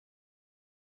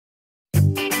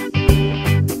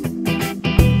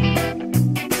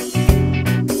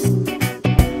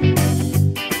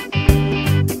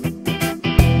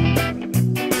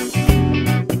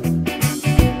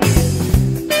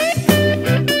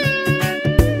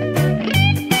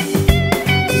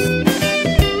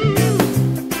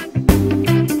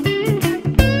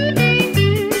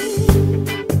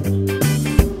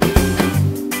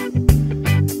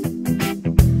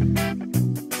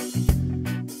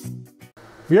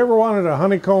If you ever wanted a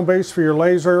honeycomb base for your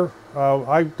laser,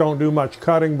 I don't do much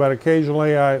cutting, but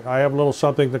occasionally I have a little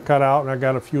something to cut out, and I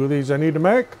got a few of these I need to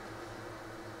make.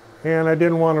 And I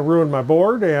didn't want to ruin my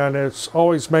board, and it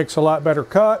always makes a lot better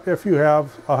cut if you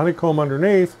have a honeycomb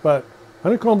underneath, but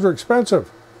honeycombs are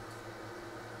expensive.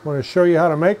 I'm going to show you how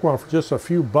to make one for just a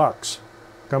few bucks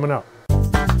coming up.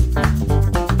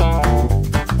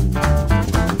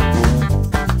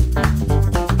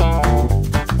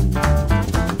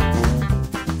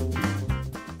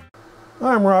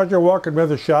 I'm Roger, welcome to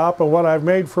the shop, and what I've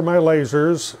made for my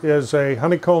lasers is a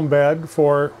honeycomb bed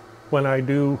for when I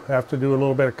do have to do a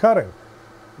little bit of cutting.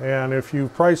 And if you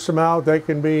price them out, they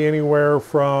can be anywhere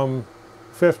from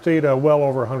 $50 to well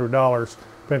over $100,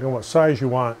 depending on what size you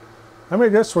want. I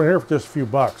made this one here for just a few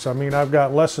bucks. I mean, I've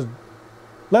got less than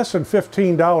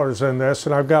 $15 in this,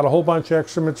 and I've got a whole bunch of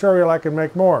extra material I can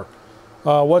make more.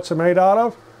 What's it made out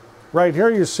of? Right here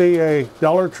you see a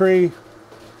Dollar Tree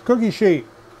cookie sheet,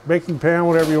 baking pan,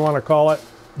 whatever you want to call it.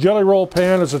 Jelly roll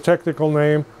pan is a technical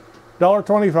name.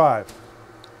 $1.25.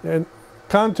 And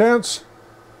contents,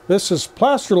 this is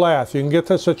plaster lath. You can get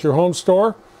this at your home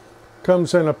store.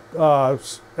 Comes in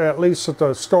at least at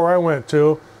the store I went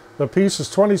to. The piece is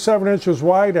 27 inches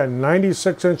wide and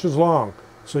 96 inches long.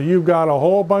 So you've got a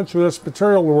whole bunch of this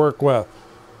material to work with.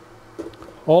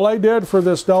 All I did for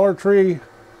this Dollar Tree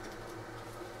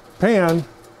pan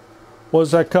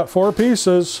was I cut 4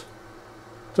 pieces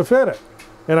to fit it.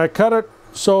 And I cut it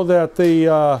so that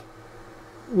the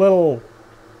little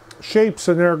shapes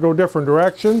in there go different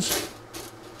directions.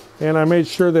 And I made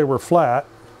sure they were flat,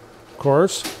 of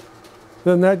course.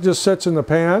 Then that just sits in the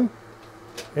pan.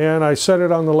 And I set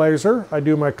it on the laser. I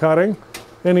do my cutting.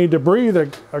 Any debris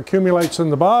that accumulates in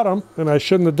the bottom, and I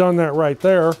shouldn't have done that right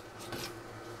there,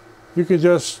 you could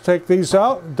just take these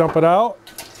out, dump it out,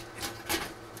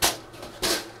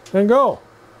 and go.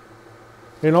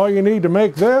 And all you need to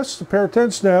make this, a pair of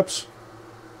tin snips,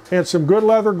 and some good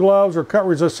leather gloves or cut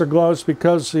resistant gloves,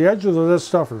 because the edges of this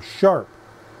stuff are sharp.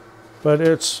 But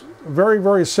it's a very,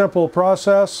 very simple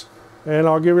process, and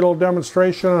I'll give you a little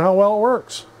demonstration on how well it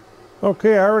works.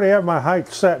 Okay, I already have my height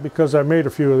set because I made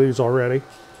a few of these already.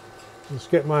 Let's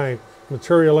get my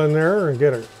material in there and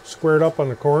get it squared up on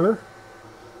the corner.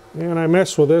 And I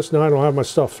messed with this, now I don't have my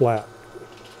stuff flat.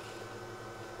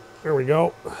 There we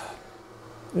go.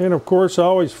 And of course I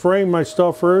always frame my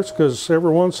stuff first, because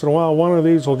every once in a while one of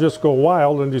these will just go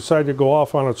wild and decide to go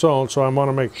off on its own, so I want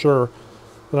to make sure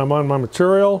that I'm on my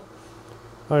material.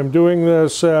 I'm doing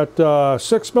this at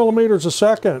 6 millimeters a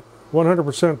second,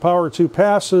 100% power, 2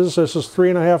 passes. This is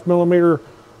 3.5 millimeter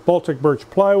Baltic birch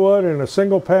plywood in a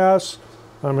single pass.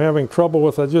 I'm having trouble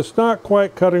with it, just not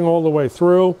quite cutting all the way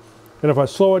through. And if I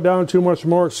slow it down too much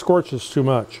more, it scorches too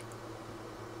much.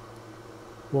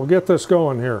 We'll get this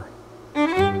going here.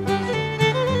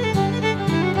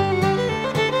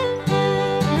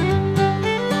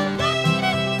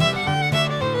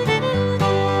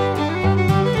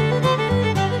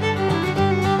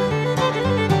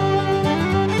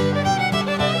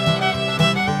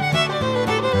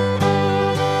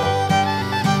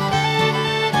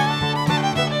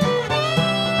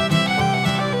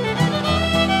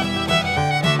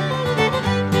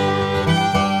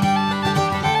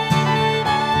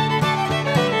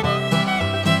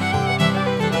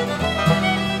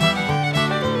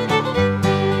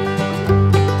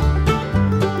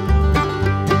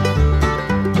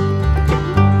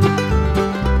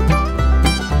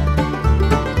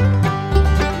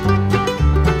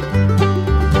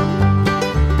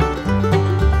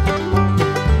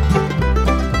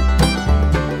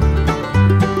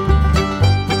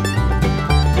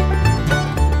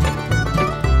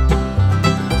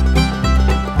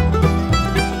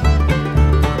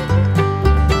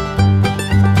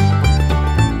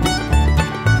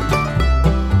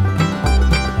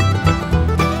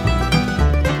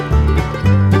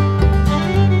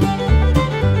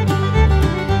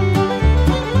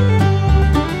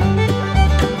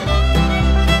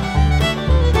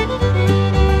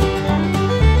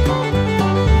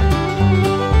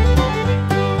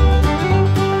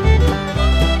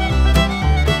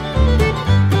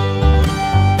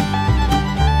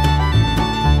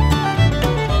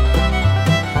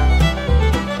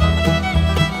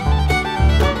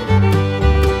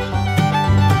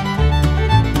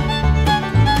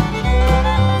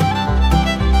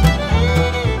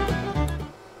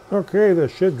 Okay,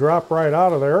 this should drop right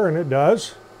out of there, and it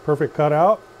does. Perfect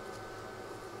cutout.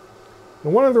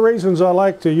 And one of the reasons I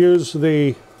like to use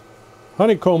the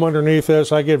honeycomb underneath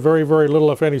this, I get very, very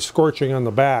little, if any, scorching on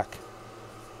the back.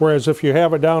 Whereas if you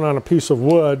have it down on a piece of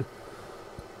wood,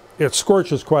 it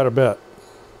scorches quite a bit.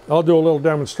 I'll do a little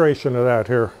demonstration of that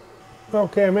here.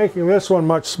 Okay, I'm making this one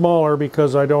much smaller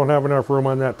because I don't have enough room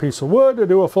on that piece of wood to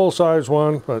do a full-size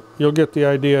one, but you'll get the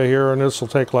idea here, and this will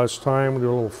take less time. We'll do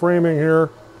a little framing here.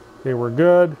 Okay, we're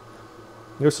good.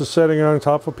 This is setting on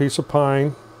top of a piece of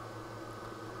pine,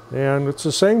 and it's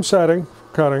the same setting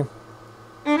for cutting.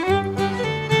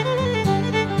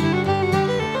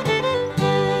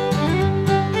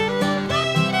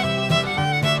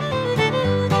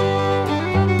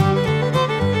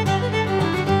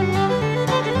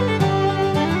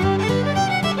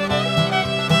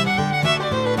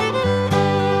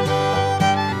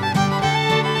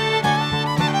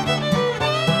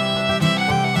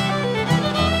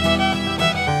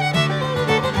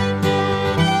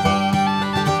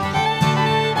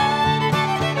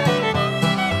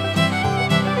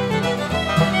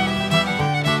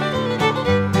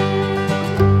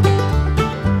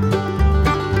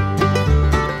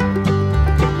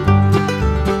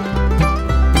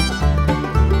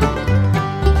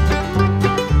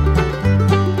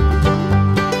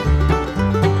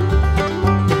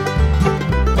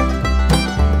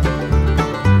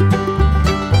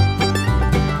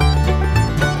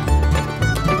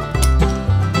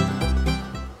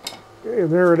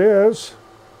 There it is,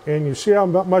 and you see how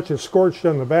much is scorched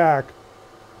on the back.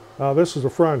 This is the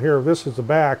front here, this is the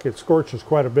back. It scorches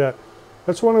quite a bit.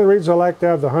 That's one of the reasons I like to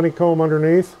have the honeycomb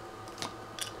underneath,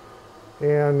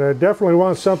 and definitely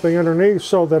want something underneath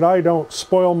so that I don't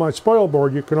spoil my spoil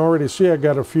board. You can already see I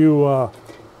got a few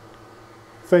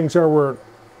things there where it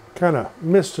kind of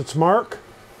missed its mark.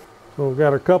 So we've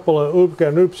got a couple of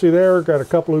got an oopsie there, got a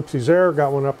couple oopsies there,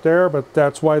 got one up there, but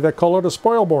that's why they call it a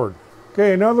spoil board.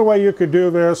 Okay, another way you could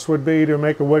do this would be to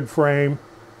make a wood frame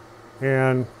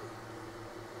and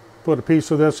put a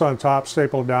piece of this on top,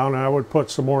 staple it down, and I would put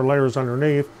some more layers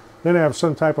underneath. Then have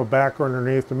some type of backer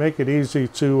underneath to make it easy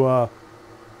to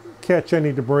catch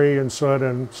any debris and soot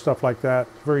and stuff like that.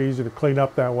 It's very easy to clean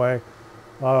up that way.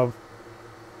 So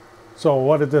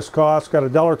what did this cost? Got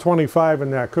 $1.25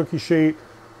 in that cookie sheet,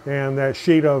 and that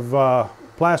sheet of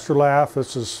plaster lath,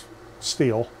 this is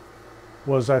steel,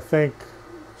 was I think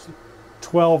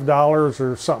 $12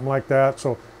 or something like that.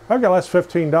 So I've got less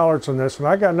 $15 on this, and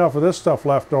I got enough of this stuff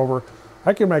left over.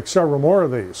 I can make several more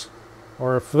of these.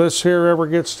 Or if this here ever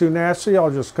gets too nasty, I'll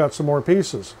just cut some more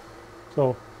pieces.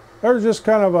 So there's just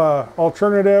kind of a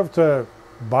alternative to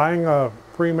buying a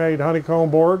pre-made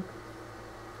honeycomb board.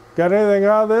 Got anything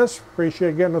out of this?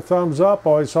 Appreciate getting a thumbs up.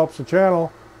 Always helps the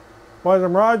channel. Boys,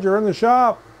 I'm Roger in the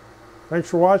shop. Thanks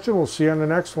for watching. We'll see you on the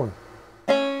next one.